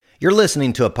You're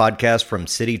listening to a podcast from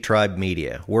City Tribe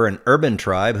Media. We're an urban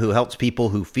tribe who helps people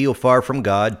who feel far from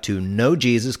God to know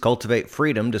Jesus, cultivate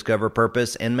freedom, discover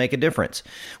purpose, and make a difference.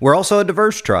 We're also a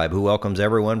diverse tribe who welcomes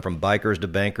everyone from bikers to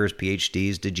bankers,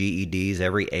 PhDs to GEDs,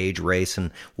 every age, race,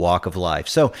 and walk of life.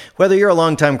 So whether you're a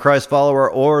longtime Christ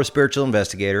follower or a spiritual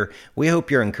investigator, we hope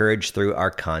you're encouraged through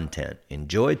our content.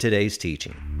 Enjoy today's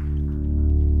teaching.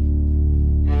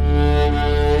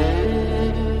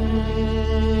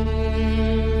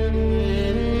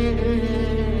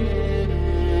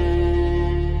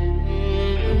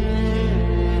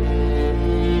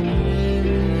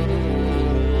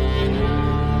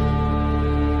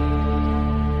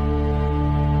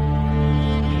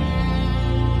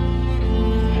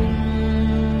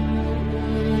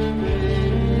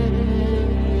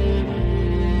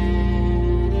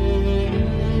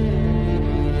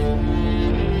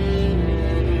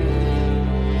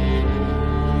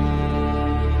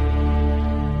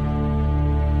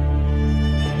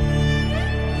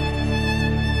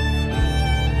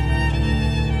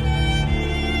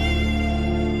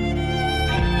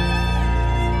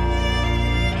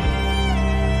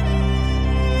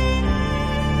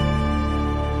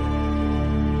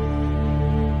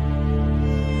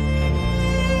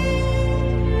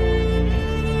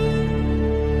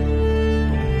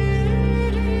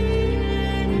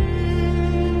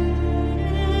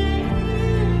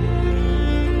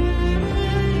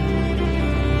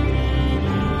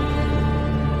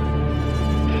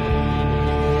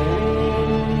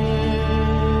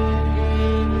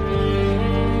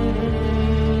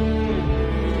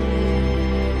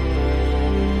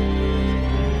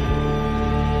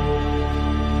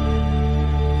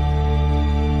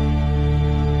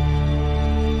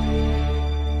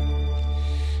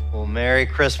 Merry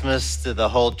Christmas to the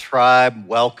whole tribe.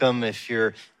 Welcome. If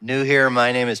you're new here,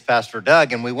 my name is Pastor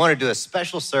Doug, and we want to do a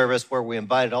special service where we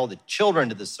invited all the children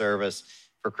to the service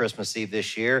for Christmas Eve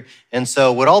this year. And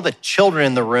so would all the children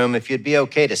in the room, if you'd be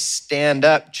okay to stand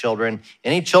up, children.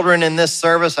 Any children in this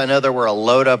service? I know there were a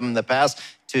load of them in the past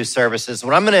two services.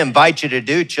 What I'm going to invite you to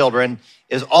do, children,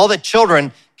 is all the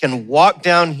children can walk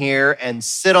down here and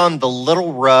sit on the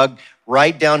little rug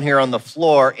right down here on the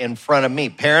floor in front of me.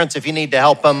 Parents, if you need to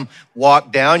help them walk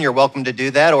down, you're welcome to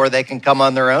do that, or they can come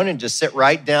on their own and just sit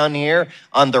right down here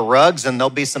on the rugs, and there'll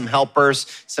be some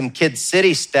helpers, some Kid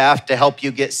City staff to help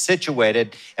you get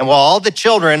situated. And while all the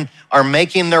children are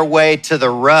making their way to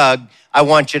the rug, I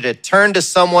want you to turn to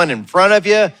someone in front of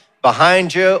you,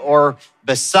 behind you, or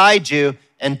beside you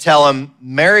and tell them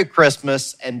Merry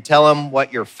Christmas and tell them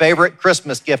what your favorite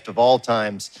Christmas gift of all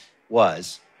times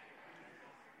was.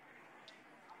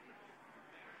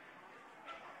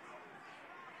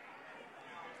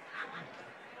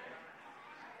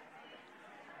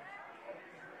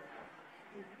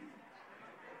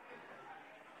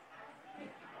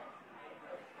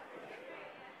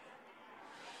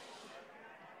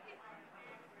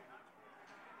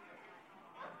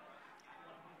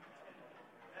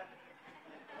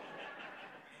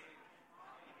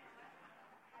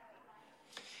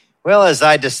 Well, as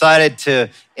I decided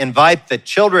to invite the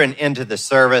children into the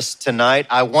service tonight,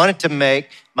 I wanted to make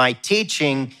my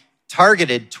teaching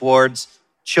targeted towards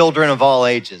children of all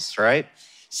ages, right?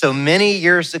 So many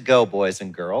years ago, boys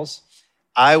and girls,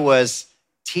 I was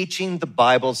teaching the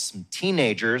Bible to some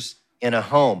teenagers in a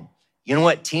home. You know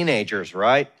what teenagers,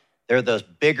 right? They're those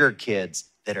bigger kids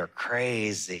that are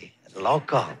crazy,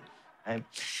 loco. Right?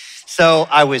 So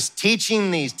I was teaching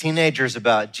these teenagers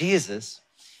about Jesus.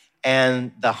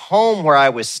 And the home where I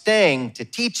was staying to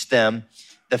teach them,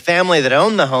 the family that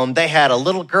owned the home, they had a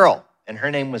little girl, and her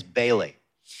name was Bailey.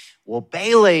 Well,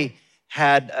 Bailey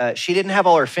she didn't have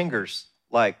all her fingers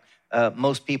like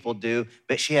most people do,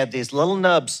 but she had these little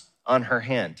nubs on her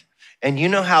hand. And you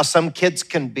know how some kids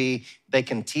can be, they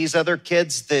can tease other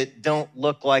kids that don't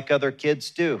look like other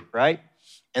kids do, right?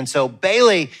 And so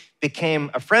Bailey became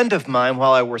a friend of mine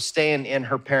while I was staying in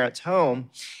her parents'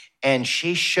 home. And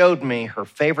she showed me her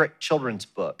favorite children's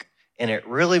book, and it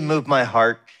really moved my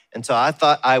heart. And so I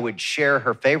thought I would share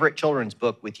her favorite children's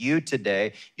book with you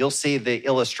today. You'll see the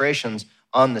illustrations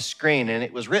on the screen, and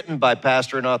it was written by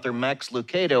pastor and author Max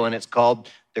Lucado, and it's called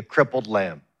The Crippled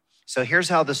Lamb. So here's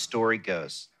how the story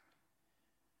goes.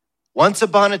 Once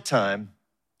upon a time,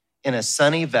 in a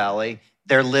sunny valley,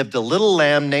 there lived a little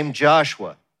lamb named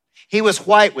Joshua. He was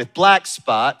white with black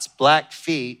spots, black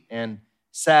feet, and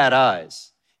sad eyes.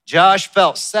 Josh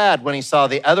felt sad when he saw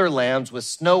the other lambs with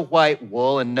snow white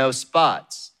wool and no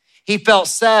spots. He felt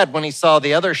sad when he saw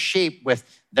the other sheep with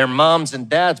their moms and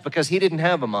dads because he didn't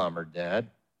have a mom or dad.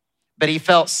 But he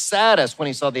felt saddest when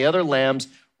he saw the other lambs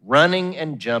running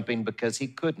and jumping because he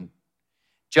couldn't.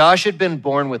 Josh had been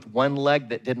born with one leg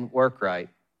that didn't work right.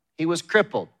 He was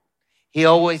crippled. He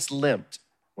always limped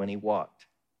when he walked.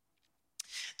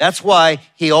 That's why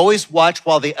he always watched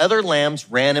while the other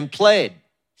lambs ran and played.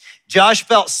 Josh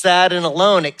felt sad and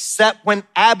alone, except when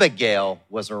Abigail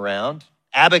was around.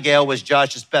 Abigail was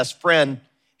Josh's best friend.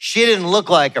 She didn't look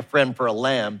like a friend for a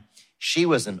lamb. She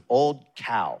was an old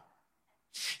cow.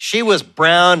 She was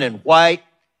brown and white.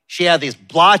 She had these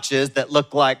blotches that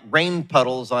looked like rain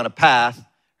puddles on a path.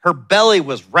 Her belly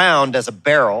was round as a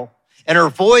barrel, and her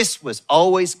voice was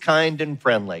always kind and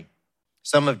friendly.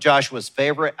 Some of Joshua's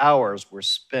favorite hours were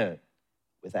spent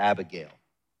with Abigail.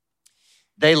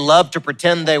 They loved to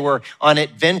pretend they were on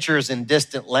adventures in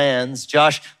distant lands.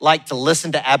 Josh liked to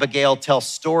listen to Abigail tell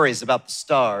stories about the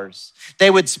stars.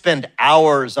 They would spend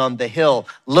hours on the hill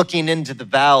looking into the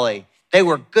valley. They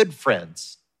were good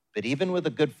friends. But even with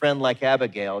a good friend like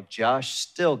Abigail, Josh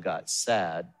still got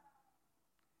sad.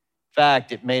 In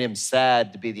fact, it made him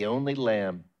sad to be the only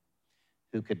lamb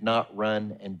who could not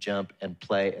run and jump and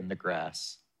play in the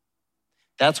grass.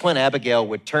 That's when Abigail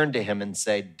would turn to him and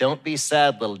say, "Don't be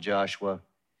sad, little Joshua.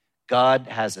 God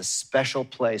has a special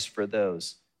place for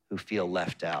those who feel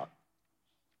left out."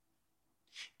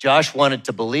 Josh wanted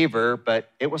to believe her,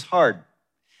 but it was hard.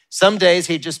 Some days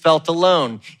he just felt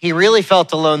alone. He really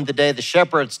felt alone the day the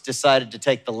shepherds decided to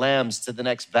take the lambs to the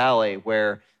next valley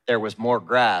where there was more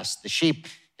grass. The sheep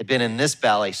had been in this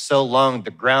valley so long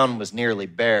the ground was nearly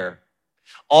bare.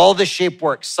 All the sheep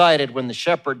were excited when the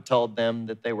shepherd told them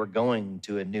that they were going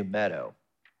to a new meadow.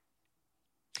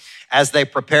 As they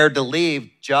prepared to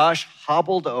leave, Josh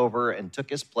hobbled over and took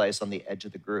his place on the edge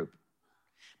of the group.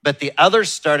 But the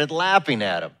others started laughing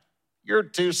at him. "You're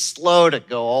too slow to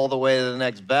go all the way to the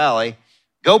next valley.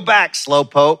 Go back,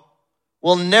 slowpoke.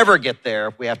 We'll never get there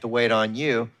if we have to wait on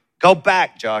you. Go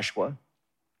back, Joshua."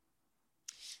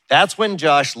 That's when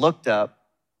Josh looked up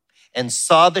and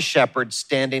saw the shepherd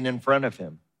standing in front of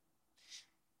him.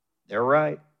 "They're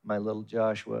right, my little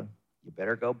Joshua. You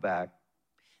better go back.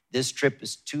 This trip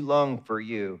is too long for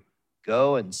you.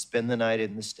 Go and spend the night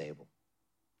in the stable."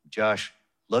 Josh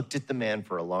looked at the man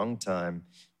for a long time.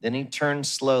 Then he turned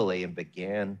slowly and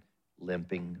began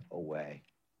limping away.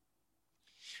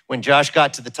 When Josh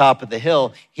got to the top of the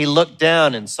hill, he looked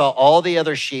down and saw all the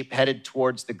other sheep headed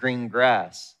towards the green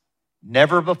grass.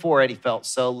 Never before had he felt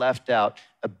so left out.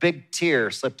 A big tear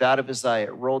slipped out of his eye.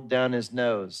 It rolled down his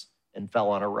nose and fell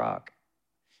on a rock.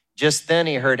 Just then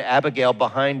he heard Abigail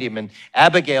behind him, and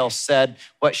Abigail said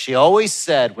what she always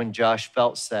said when Josh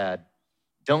felt sad.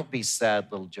 "Don't be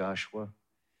sad, little Joshua.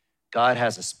 God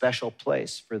has a special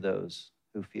place for those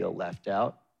who feel left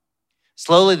out."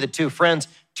 Slowly, the two friends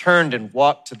turned and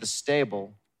walked to the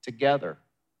stable together.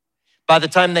 By the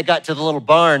time they got to the little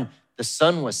barn, the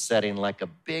sun was setting like a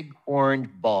big orange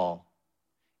ball.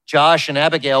 Josh and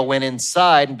Abigail went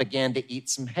inside and began to eat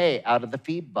some hay out of the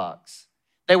feed box.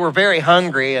 They were very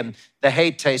hungry and the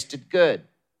hay tasted good.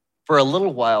 For a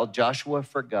little while, Joshua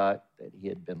forgot that he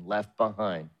had been left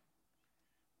behind.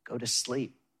 "Go to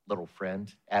sleep, little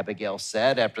friend," Abigail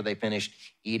said after they finished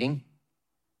eating.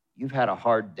 "You've had a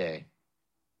hard day."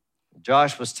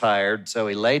 Josh was tired, so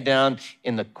he lay down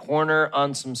in the corner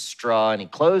on some straw and he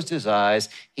closed his eyes.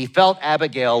 He felt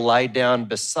Abigail lie down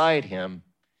beside him,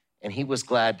 and he was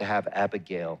glad to have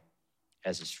Abigail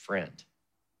as his friend.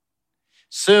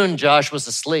 Soon, Josh was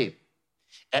asleep.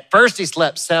 At first, he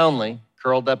slept soundly,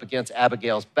 curled up against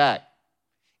Abigail's back.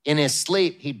 In his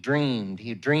sleep, he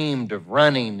dreamed of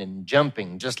running and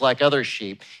jumping, just like other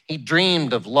sheep. He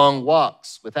dreamed of long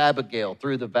walks with Abigail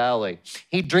through the valley.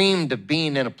 He dreamed of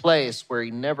being in a place where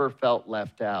he never felt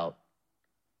left out.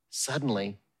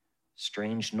 Suddenly,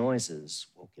 strange noises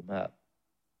woke him up.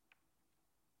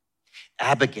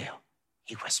 "Abigail,"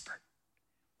 he whispered,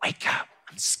 "wake up,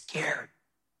 I'm scared."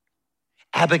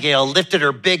 Abigail lifted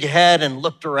her big head and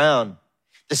looked around.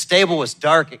 The stable was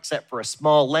dark except for a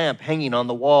small lamp hanging on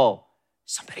the wall.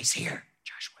 "Somebody's here,"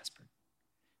 Josh whispered.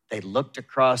 They looked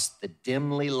across the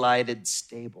dimly lighted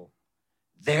stable.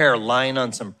 There, lying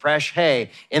on some fresh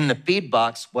hay in the feed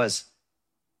box, was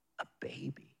a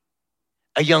baby.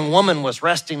 A young woman was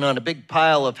resting on a big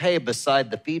pile of hay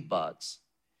beside the feed box.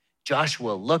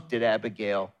 Joshua looked at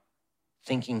Abigail,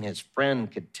 thinking his friend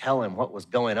could tell him what was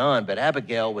going on, but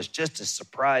Abigail was just as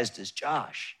surprised as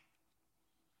Josh.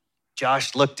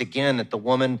 Josh looked again at the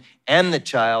woman and the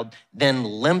child, then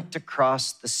limped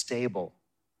across the stable.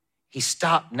 He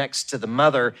stopped next to the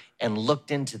mother and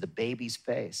looked into the baby's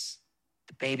face.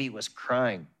 The baby was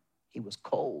crying. He was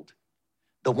cold.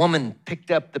 The woman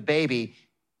picked up the baby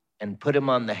and put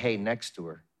him on the hay next to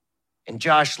her. And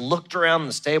Josh looked around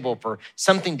the stable for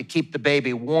something to keep the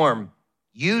baby warm.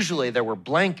 Usually there were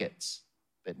blankets,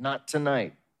 but not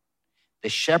tonight. The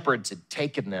shepherds had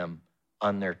taken them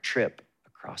on their trip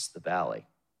across the valley.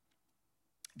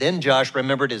 Then Josh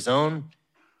remembered his own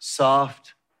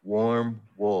soft, warm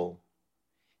wool.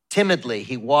 Timidly,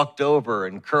 he walked over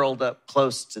and curled up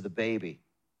close to the baby.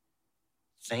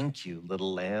 "Thank you,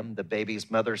 little lamb," the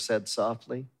baby's mother said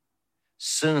softly.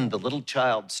 Soon the little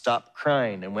child stopped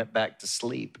crying and went back to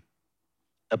sleep.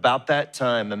 About that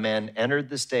time, a man entered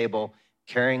the stable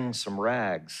carrying some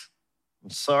rags. "I'm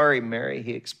sorry, Mary,"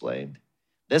 he explained.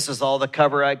 "This is all the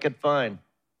cover I could find."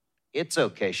 "It's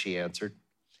okay," she answered.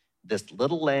 "This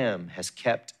little lamb has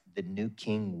kept the new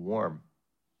king warm."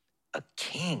 A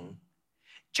king?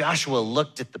 Joshua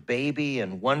looked at the baby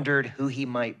and wondered who he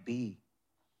might be.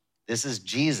 "This is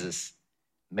Jesus."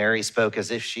 Mary spoke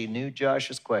as if she knew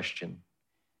Joshua's question.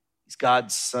 "He's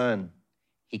God's son.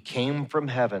 He came from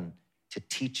heaven to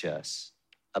teach us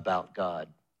about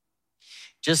God."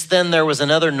 Just then there was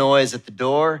another noise at the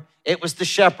door. It was the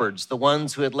shepherds, the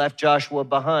ones who had left Joshua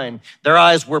behind. Their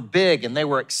eyes were big and they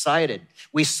were excited.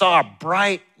 "We saw a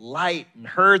bright light and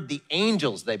heard the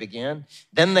angels," they began.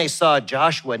 Then they saw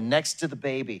Joshua next to the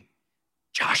baby.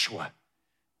 "Joshua,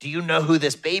 do you know who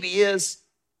this baby is?"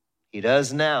 "He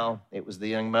does now." It was the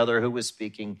young mother who was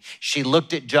speaking. She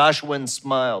looked at Joshua and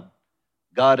smiled.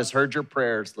 "God has heard your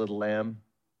prayers, little lamb.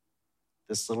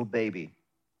 This little baby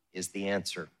is the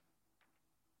answer."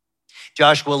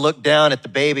 Joshua looked down at the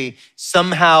baby.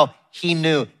 Somehow he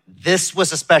knew this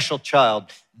was a special child.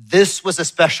 This was a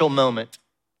special moment.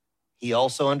 He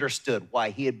also understood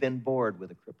why he had been born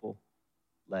with a crippled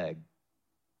leg.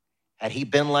 Had he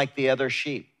been like the other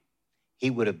sheep, he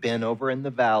would have been over in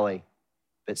the valley.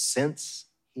 But since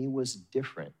he was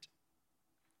different,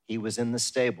 he was in the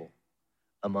stable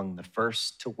among the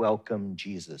first to welcome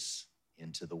Jesus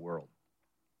into the world.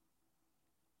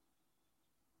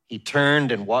 He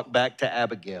turned and walked back to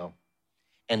Abigail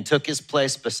and took his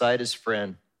place beside his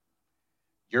friend.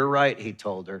 "You're right," he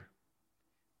told her.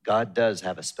 "God does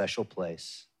have a special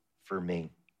place for me."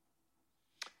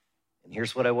 And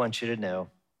here's what I want you to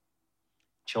know.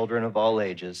 Children of all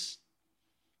ages,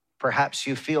 perhaps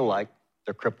you feel like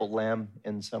the crippled lamb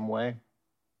in some way.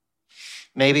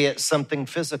 Maybe it's something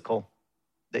physical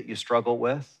that you struggle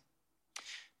with.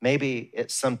 Maybe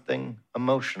it's something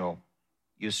emotional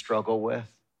you struggle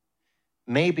with.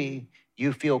 Maybe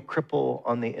you feel crippled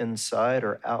on the inside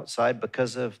or outside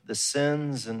because of the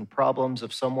sins and problems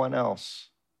of someone else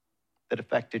that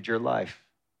affected your life.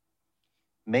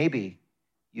 Maybe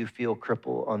you feel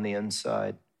crippled on the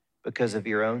inside because of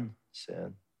your own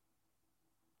sin.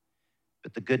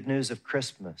 But the good news of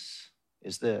Christmas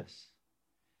is this,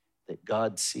 that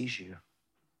God sees you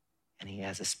and he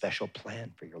has a special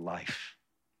plan for your life.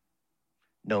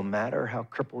 No matter how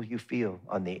crippled you feel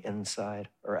on the inside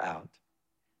or out,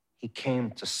 he came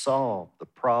to solve the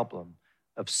problem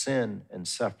of sin and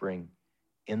suffering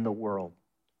in the world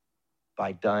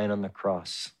by dying on the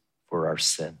cross for our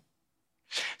sin.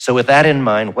 So with that in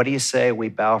mind, what do you say we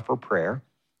bow for prayer?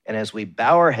 And as we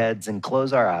bow our heads and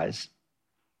close our eyes,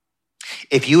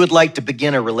 if you would like to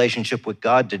begin a relationship with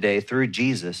God today through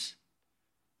Jesus,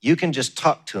 you can just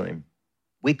talk to him.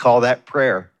 We call that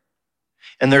prayer.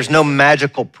 And there's no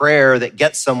magical prayer that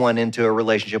gets someone into a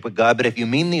relationship with God. But if you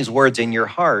mean these words in your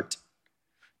heart,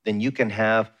 then you can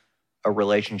have a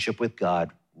relationship with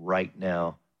God right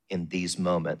now in these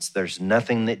moments. There's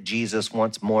nothing that Jesus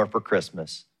wants more for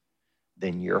Christmas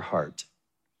than your heart.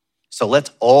 So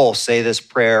let's all say this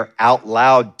prayer out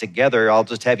loud together. I'll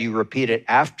just have you repeat it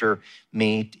after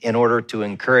me in order to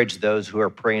encourage those who are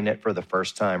praying it for the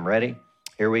first time. Ready?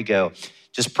 Here we go.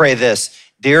 Just pray this.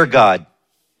 Dear God,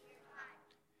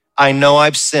 I know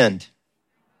I've sinned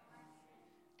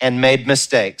and made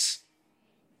mistakes.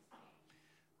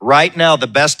 Right now, the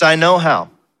best I know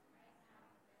how,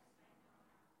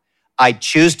 I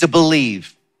choose to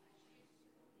believe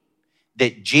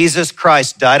that Jesus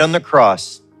Christ died on the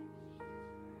cross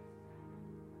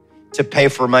to pay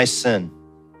for my sin.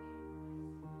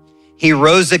 He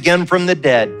rose again from the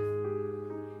dead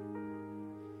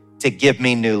to give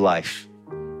me new life.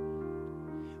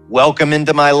 Welcome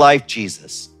into my life,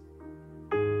 Jesus.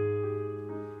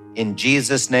 In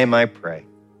Jesus' name I pray.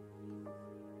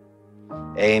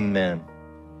 Amen.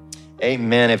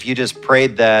 Amen. If you just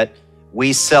prayed that,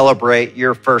 we celebrate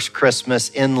your first Christmas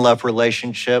in love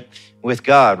relationship with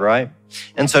God, right?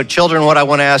 And so children, what I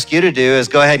want to ask you to do is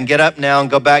go ahead and get up now and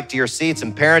go back to your seats.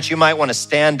 And parents, you might want to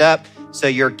stand up so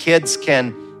your kids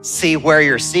can see where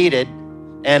you're seated.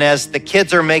 And as the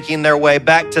kids are making their way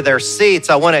back to their seats,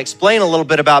 I want to explain a little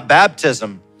bit about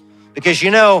baptism. Because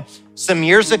you know, some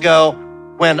years ago,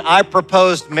 when I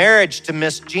proposed marriage to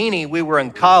Miss Jeannie, we were in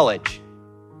college.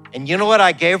 And you know what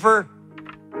I gave her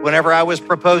whenever I was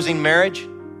proposing marriage?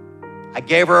 I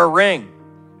gave her a ring.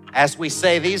 As we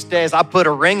say these days, I put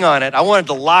a ring on it. I wanted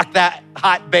to lock that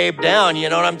hot babe down, you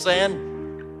know what I'm saying?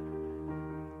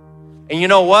 And you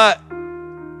know what?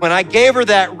 When I gave her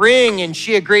that ring and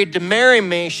she agreed to marry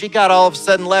me, she got all of a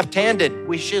sudden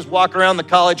left-handed. She was walking around the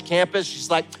college campus.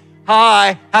 She's like,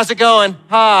 hi, how's it going?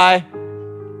 Hi.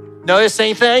 Notice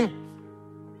anything?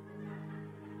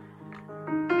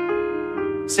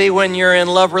 See, when you're in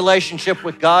love relationship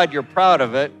with God, you're proud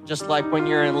of it, just like when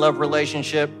you're in love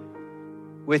relationship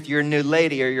with your new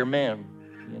lady or your man,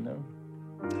 you know?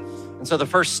 And so the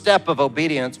first step of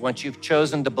obedience, once you've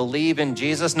chosen to believe in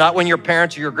Jesus, not when your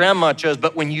parents or your grandma chose,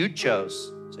 but when you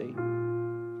chose, see,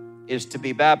 is to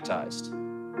be baptized.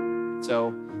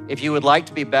 So if you would like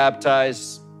to be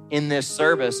baptized in this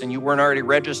service and you weren't already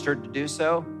registered to do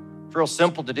so, it's real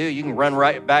simple to do. You can run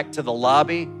right back to the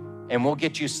lobby and we'll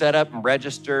get you set up and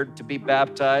registered to be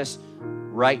baptized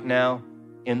right now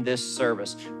in this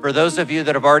service. For those of you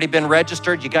that have already been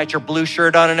registered, you got your blue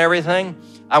shirt on and everything,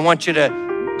 I want you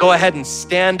to go ahead and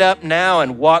stand up now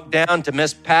and walk down to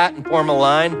Miss Pat and form a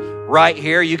line right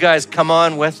here. You guys come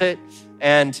on with it.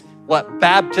 And what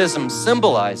baptism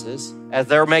symbolizes as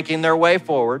they're making their way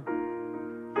forward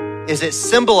is it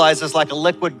symbolizes like a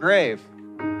liquid grave.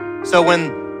 So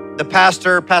when the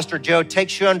Pastor Joe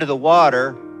takes you under the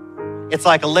water, it's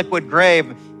like a liquid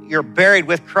grave. You're buried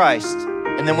with Christ.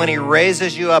 And then when he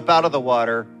raises you up out of the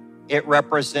water, it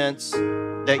represents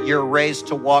that you're raised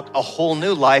to walk a whole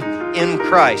new life in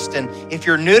Christ. And if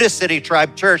you're new to City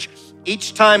Tribe Church,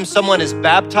 each time someone is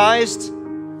baptized,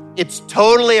 it's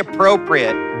totally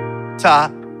appropriate to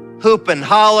hoop and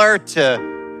holler,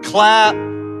 to clap,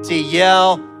 to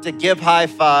yell, to give high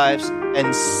fives,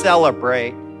 and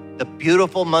celebrate the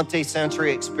beautiful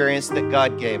multi-sensory experience that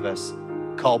God gave us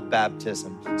called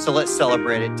baptism. So let's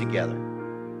celebrate it together.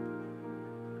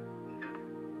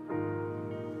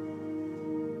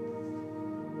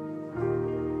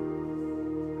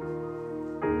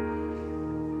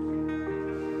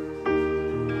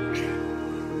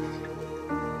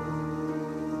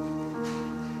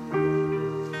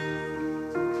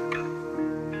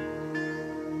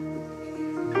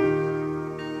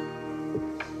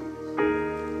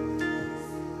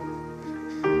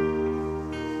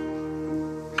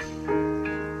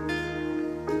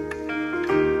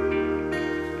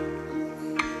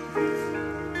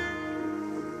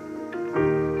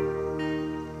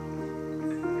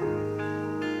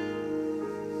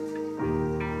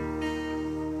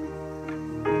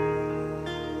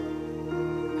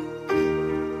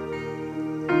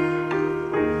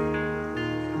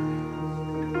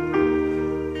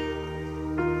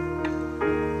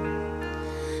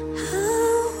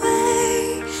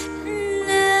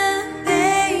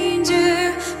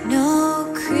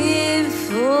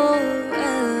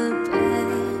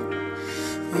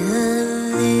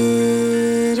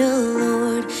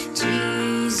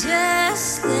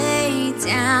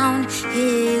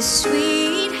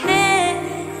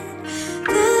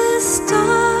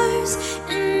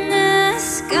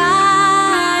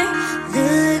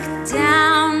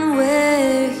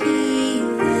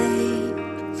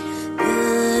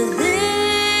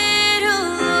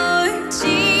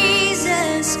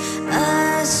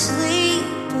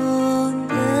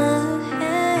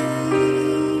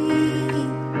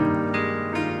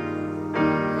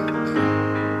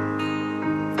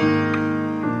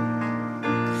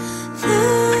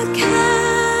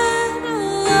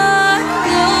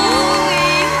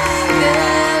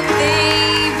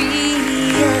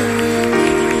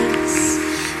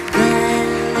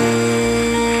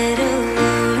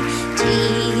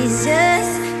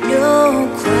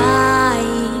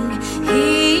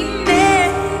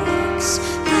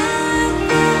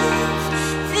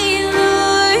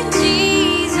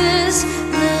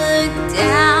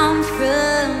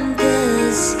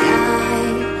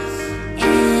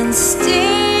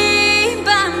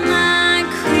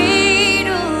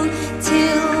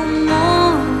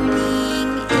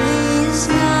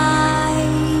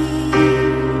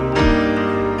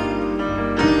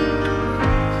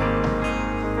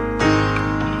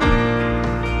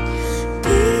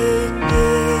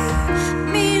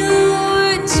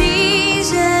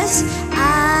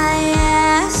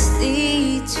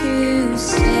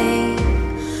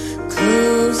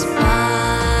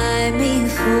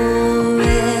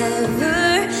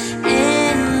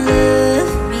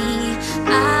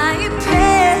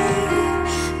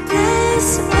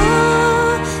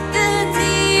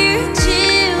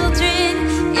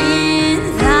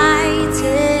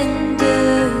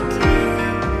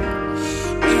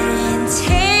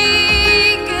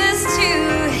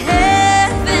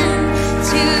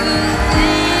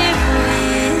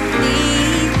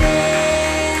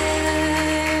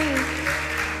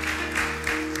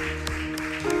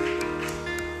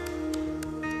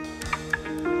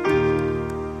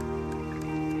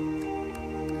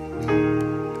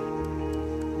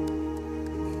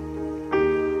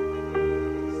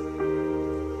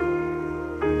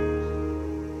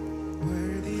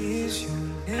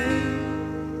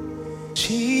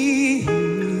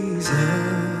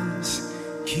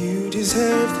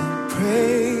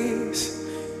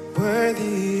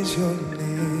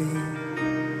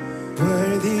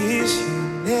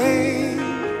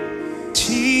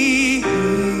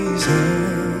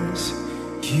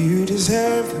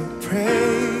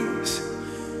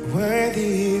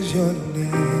 is your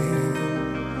name.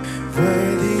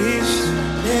 Worthy is your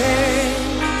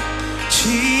name,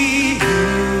 Jesus.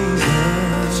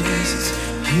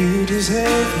 You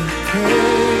deserve the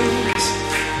praise.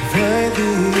 Worthy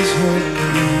is your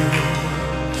name.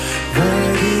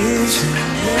 Worthy is your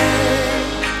name,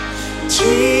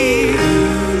 Jesus.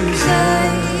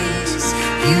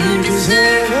 You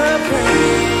deserve the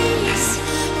praise.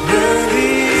 Worthy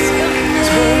is your name.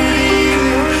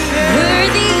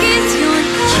 Worthy is your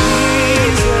name,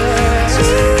 Jesus.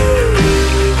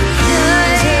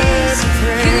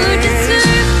 You deserve the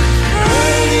praise.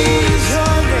 Worthy is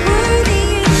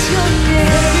your name.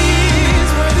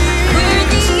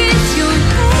 Worthy is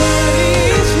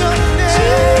your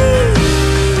name,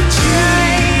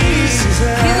 Jesus.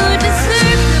 You deserve the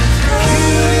praise.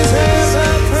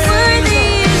 Worthy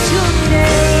is your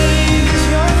name.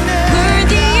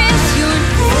 Worthy is your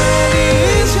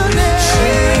name, Jesus.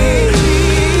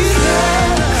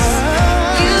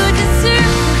 You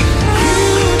deserve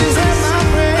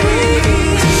the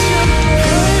praise.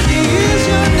 Worthy is your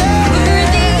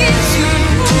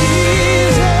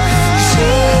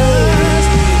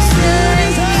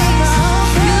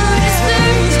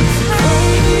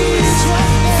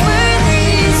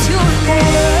name.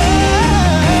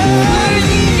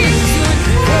 Worthy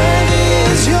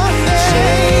is your name, Jesus.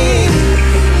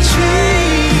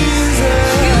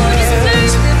 You deserve the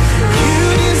praise. Worthy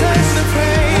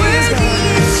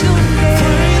is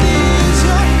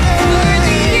your name.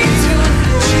 Worthy is your name,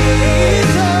 Jesus.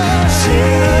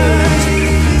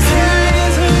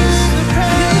 You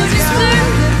deserve the praise.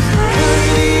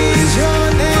 Worthy is your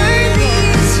name.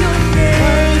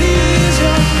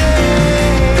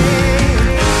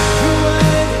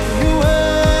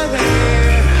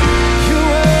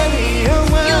 Worthy is your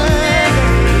name,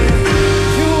 Jesus. You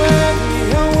deserve the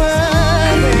praise.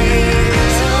 Worthy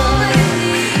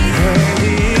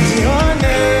is your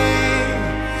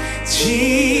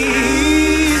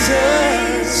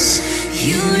Jesus.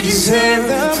 You deserve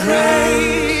the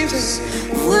praise.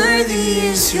 Worthy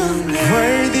is your name.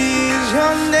 Worthy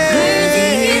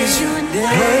is your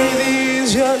name. Worthy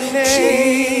is your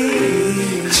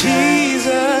name,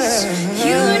 Jesus.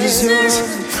 You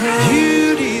deserve the praise.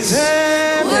 You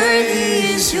deserve it.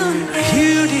 Worthy is your name.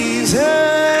 You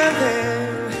deserve it.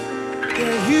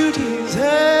 Yeah, you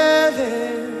deserve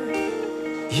it.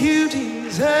 You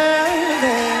deserve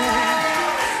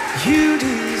it. You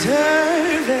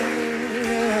deserve it.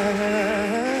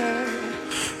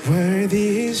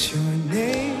 Worthy is your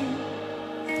name,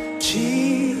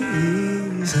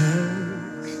 Jesus.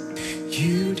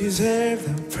 You deserve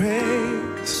the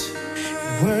praise.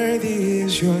 Worthy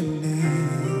is your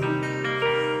name.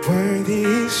 Worthy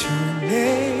is your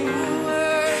name,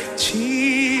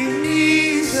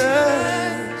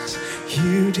 Jesus.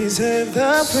 You deserve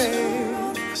the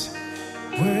praise.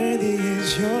 Worthy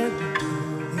is your name.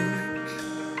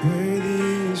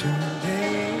 Worthy is your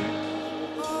name,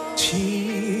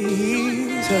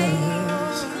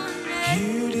 Jesus.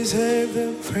 You deserve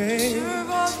the praise.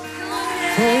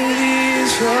 Worthy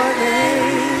is your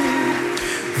name.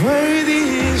 Worthy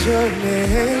is your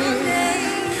name,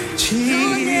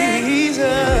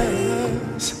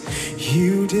 Jesus.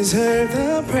 You deserve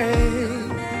the praise.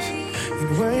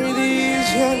 And worthy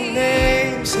is your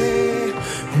name. Say,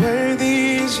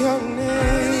 worthy is your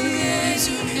name,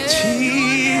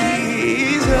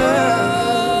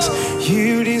 Jesus.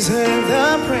 You deserve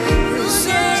the praise.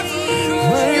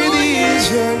 Worthy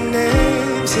is your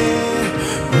name. Say,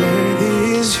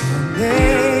 worthy is your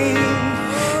name,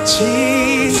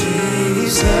 Jesus.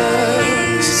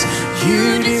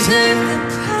 You deserve the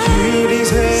praise. You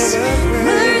deserve the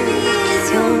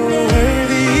praise.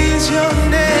 Worthy is your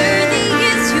name.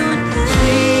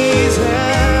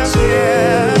 Jesus,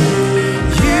 yeah.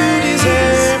 You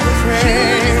deserve the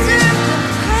praise.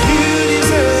 You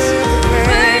deserve the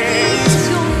praise.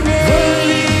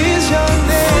 Worthy is your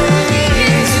name.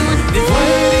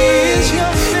 Worthy is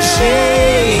your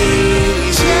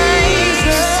name.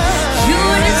 Jesus. You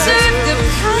deserve the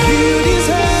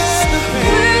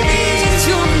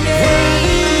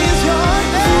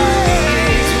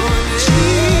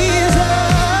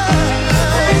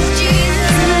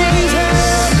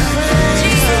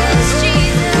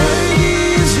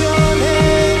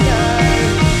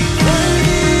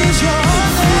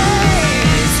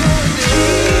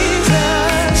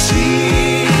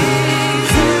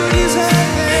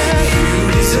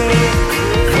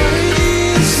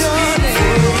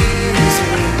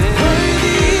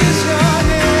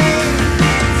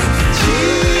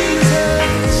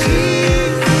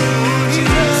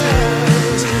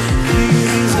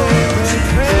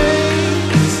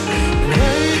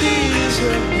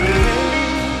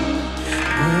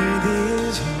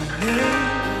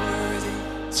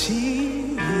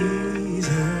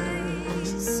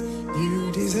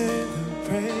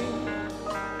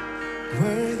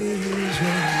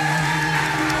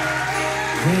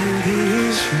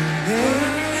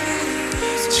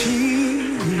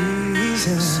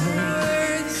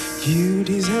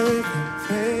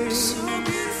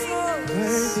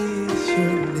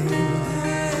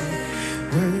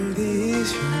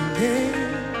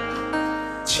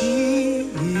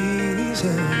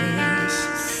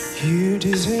Jesus, you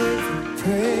deserve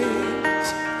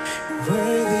praise.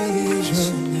 Worthy is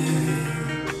your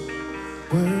name.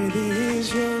 Worthy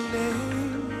is your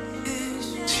name.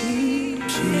 Jesus,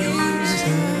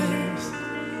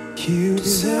 you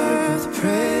deserve the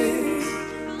praise.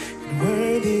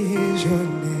 Worthy is your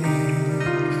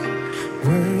name.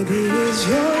 Worthy is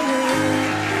your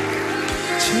name.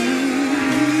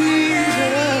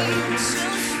 Jesus,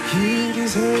 you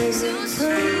deserve the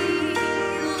praise.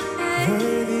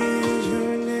 Worthy is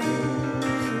your name.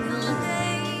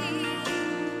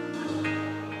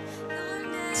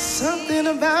 Something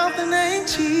about the name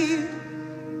Jesus.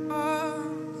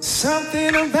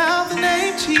 Something about the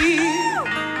name Jesus.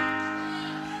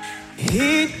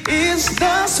 It is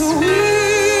the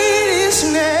sweetest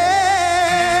name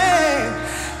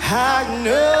I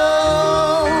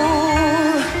know.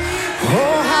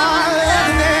 Oh, how I love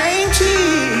the name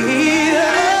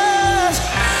Jesus.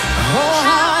 Oh,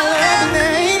 how I love the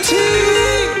name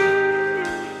Jesus.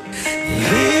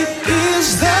 It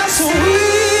is the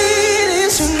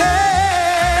sweetest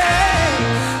name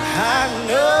I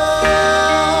know.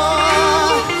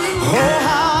 Oh,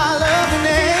 how I love the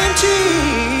name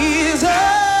Jesus.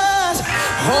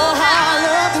 Oh, how I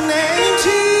love the name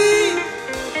Jesus.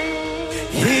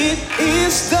 It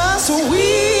is the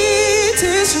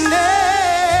sweetest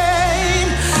name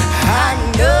I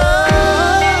know.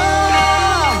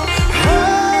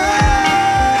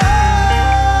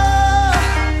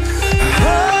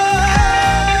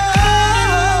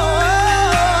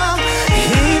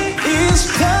 It is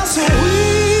the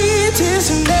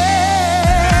sweetest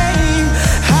name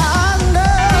I know.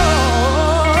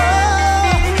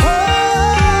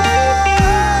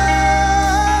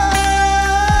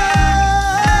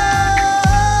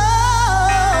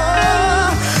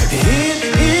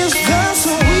 It is the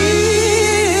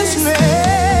sweetest name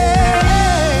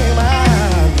I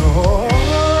know.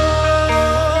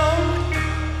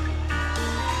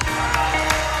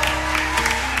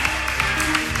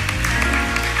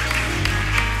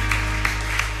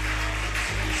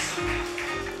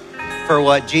 For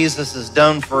what Jesus has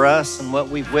done for us and what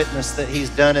we've witnessed that he's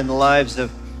done in the lives of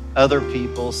other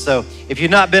people. So if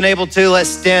you've not been able to, let's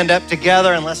stand up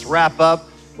together and let's wrap up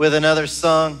with another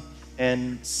song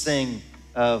and sing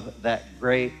of that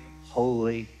great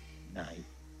holy night.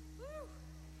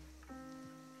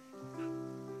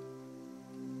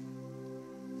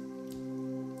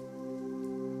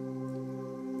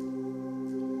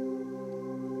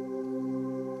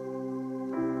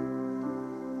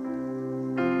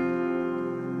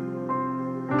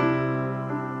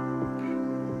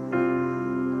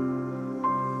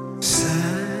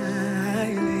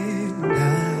 Silent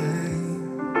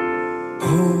night,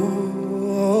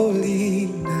 holy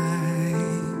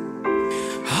night,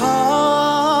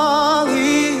 all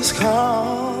is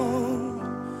calm,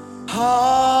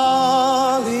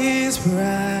 all is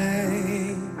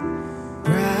bright,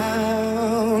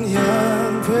 brown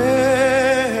young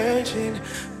virgin,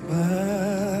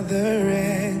 mother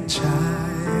and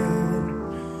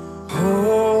child,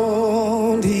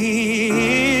 holy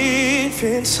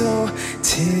infant, so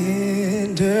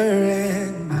tender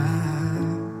and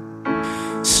mild,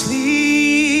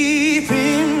 sleep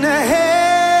in the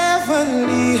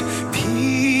heavenly peace,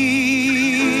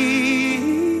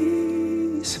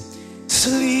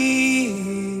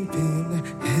 sleep in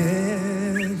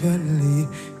heavenly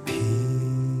peace.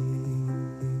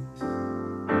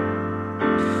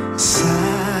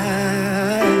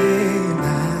 Silent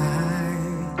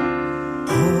night,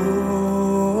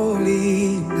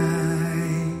 holy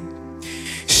night,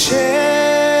 share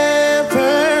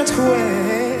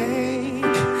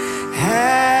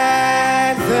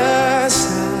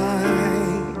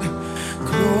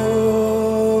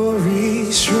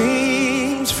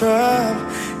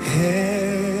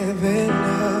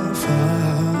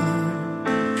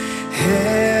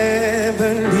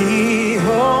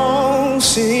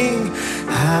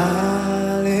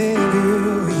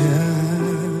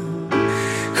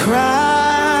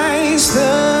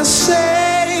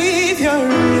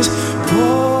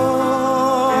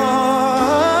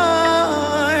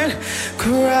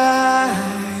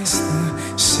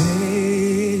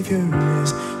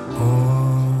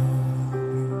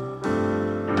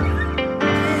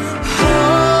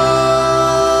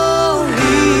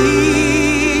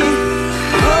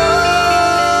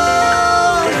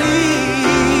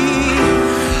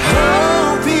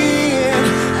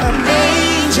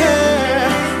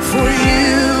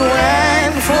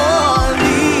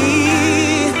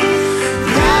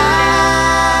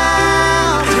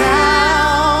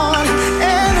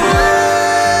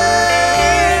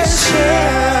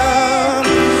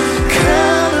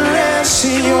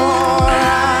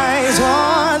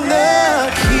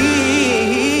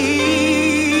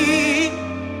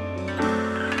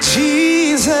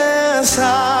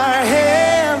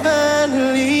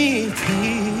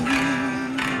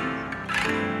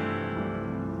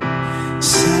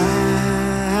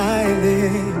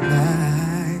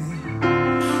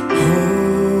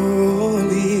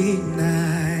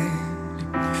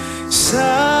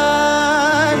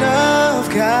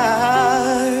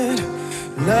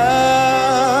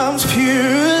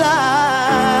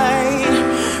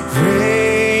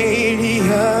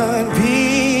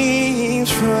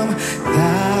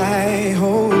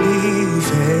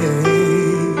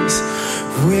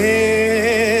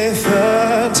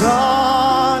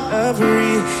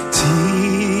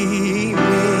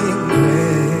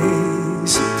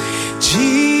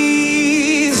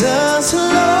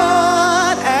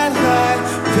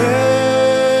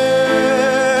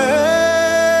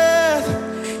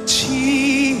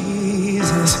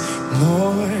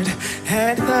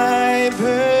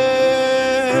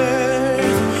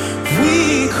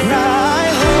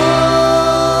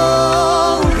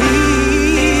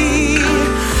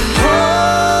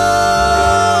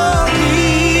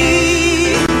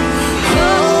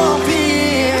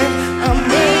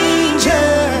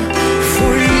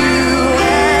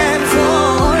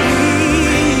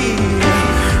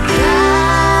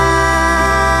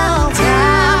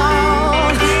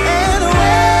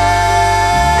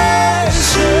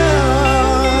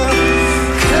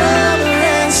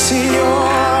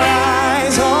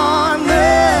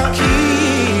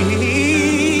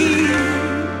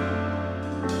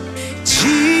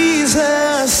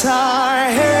Jesus, our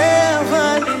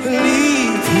heavenly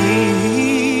peace.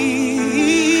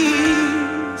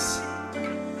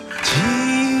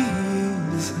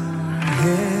 Jesus, our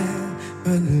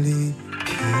heavenly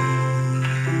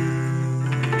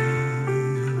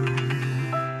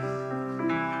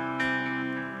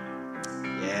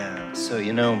Yeah, so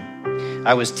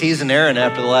I was teasing Aaron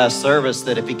after the last service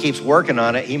that if he keeps working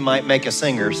on it, he might make a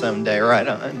singer someday, right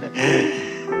on.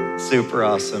 Super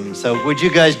awesome. So would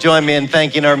you guys join me in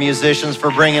thanking our musicians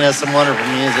for bringing us some wonderful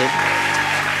music?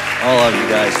 All of you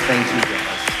guys, thank you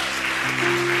guys.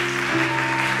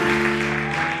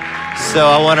 So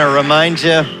I want to remind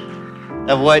you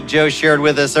of what Joe shared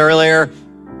with us earlier.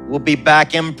 We'll be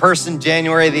back in person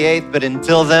January the 8th, but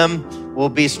until then, we'll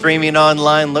be streaming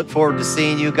online. Look forward to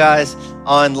seeing you guys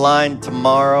online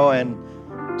tomorrow and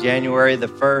January the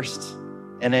 1st.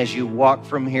 And as you walk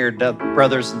from here,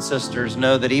 brothers and sisters,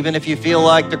 know that even if you feel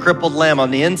like the crippled lamb on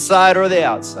the inside or the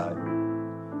outside,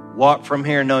 walk from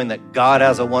here knowing that God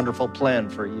has a wonderful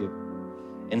plan for you.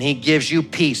 And he gives you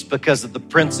peace because of the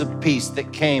Prince of Peace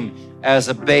that came as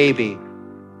a baby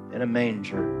in a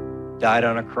manger, died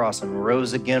on a cross and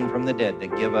rose again from the dead to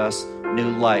give us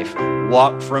new life.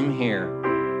 Walk from here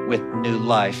with new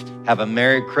life. Have a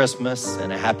Merry Christmas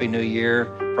and a Happy New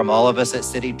Year from all of us at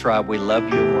City Tribe. We love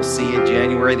you, and we'll see you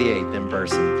January the 8th in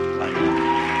person. Bye.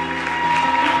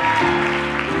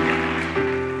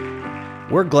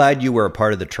 We're glad you were a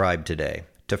part of the tribe today.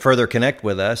 To further connect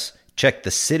with us, check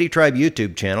the City Tribe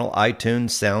YouTube channel,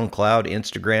 iTunes, SoundCloud,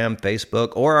 Instagram,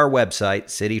 Facebook, or our website,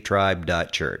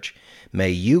 citytribe.church. May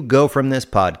you go from this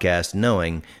podcast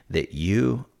knowing that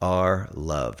you are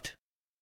loved.